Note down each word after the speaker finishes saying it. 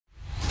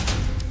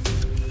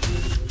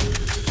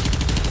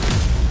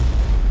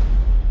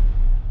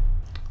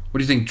What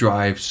do you think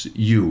drives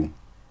you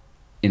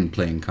in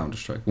playing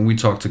Counter-Strike? When we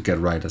talk to Get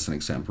Right as an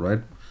example,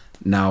 right?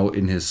 Now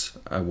in his,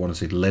 I want to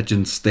say,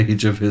 legend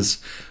stage of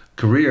his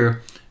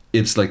career,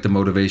 it's like the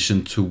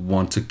motivation to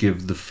want to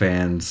give the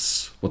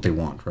fans what they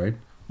want, right?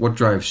 What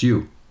drives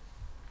you?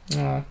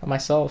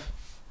 Myself.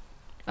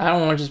 I don't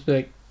want to just be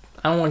like,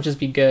 I don't want to just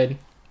be good.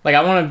 Like,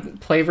 I want to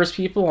play versus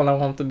people, and I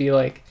want to be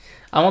like,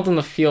 I want them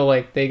to feel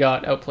like they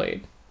got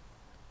outplayed.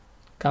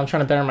 'Cause I'm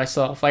trying to better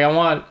myself. Like, I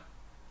want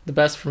the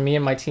best for me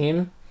and my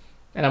team,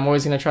 and I'm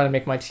always going to try to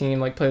make my team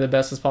like play the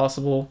best as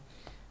possible,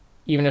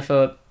 even if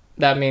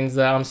that means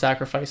that I'm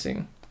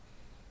sacrificing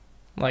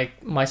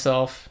like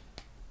myself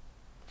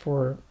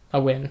for a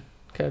win,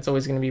 because it's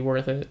always going to be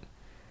worth it.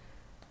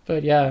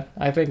 But yeah,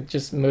 I think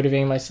just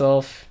motivating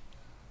myself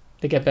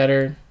to get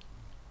better,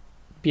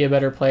 be a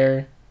better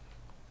player,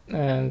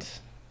 and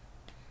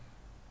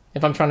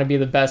if I'm trying to be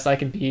the best I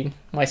can be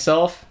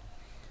myself,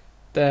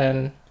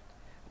 then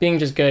being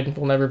just good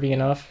will never be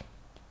enough,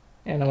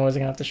 and I'm always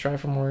gonna have to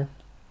strive for more.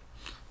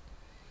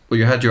 Well,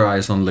 you had your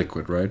eyes on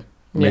Liquid, right?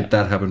 Yeah. Made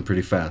that happen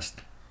pretty fast.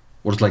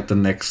 What's like the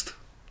next?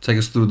 Take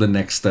us through the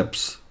next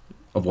steps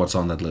of what's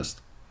on that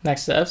list.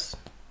 Next steps,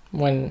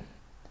 win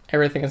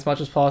everything as much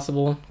as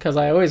possible, because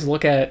I always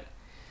look at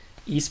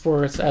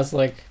esports as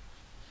like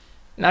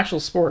an actual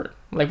sport.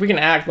 Like, we can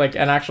act like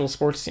an actual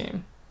sports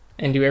team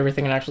and do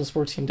everything an actual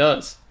sports team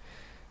does,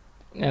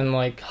 and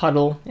like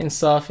huddle and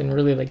stuff, and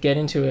really like get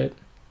into it,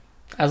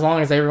 as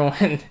long as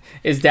everyone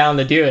is down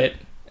to do it.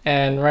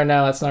 And right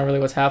now that's not really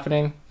what's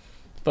happening,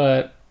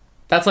 but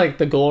that's like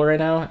the goal right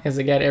now, is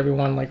to get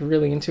everyone like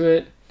really into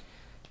it,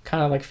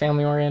 kind of like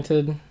family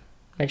oriented,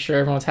 make sure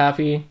everyone's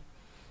happy,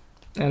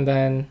 and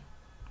then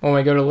when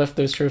we go to lift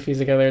those trophies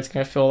together, it's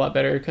gonna feel a lot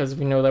better because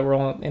we know that we're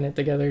all in it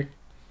together.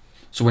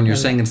 So when you're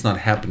saying it's not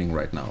happening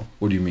right now,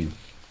 what do you mean?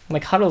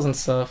 Like huddles and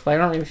stuff, I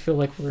don't really feel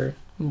like we're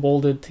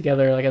molded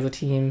together like as a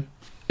team.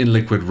 In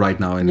Liquid right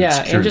now, in its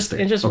current state.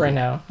 and just Okay. right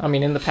now. I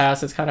mean, in the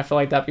past, it's kind of felt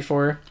like that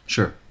before,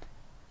 Sure.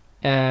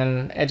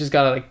 and I just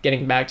gotta like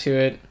getting back to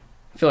it.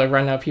 I feel like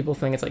right now people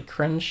think it's like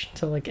cringe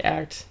to like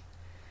act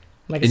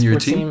like a In your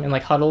sports team? team and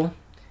like huddle.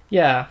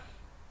 Yeah.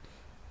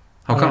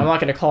 How I mean, come? I'm not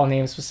gonna call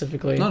names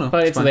specifically, No, but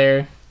it's it's fine.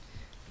 there.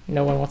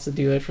 No one wants to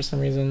do it for some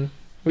reason.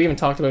 We even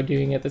talked about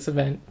doing it. This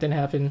event didn't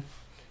happen,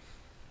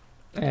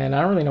 and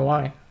I don't really know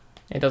why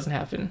it doesn't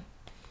happen.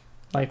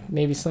 Like,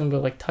 maybe something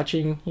about like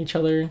touching each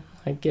other,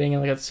 like getting in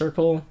like a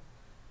circle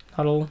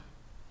huddle,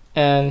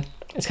 and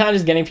it's kind of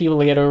just getting people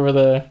to get over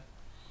the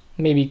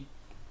maybe.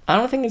 I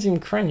don't think it's even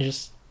cringe.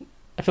 Just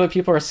I feel like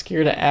people are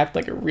scared to act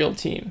like a real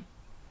team.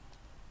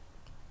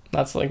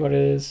 That's like what it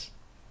is,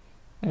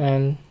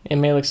 and it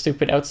may look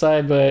stupid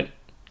outside, but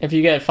if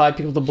you get 5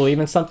 people to believe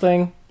in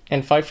something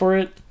and fight for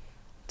it,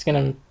 it's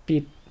gonna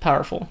be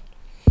powerful.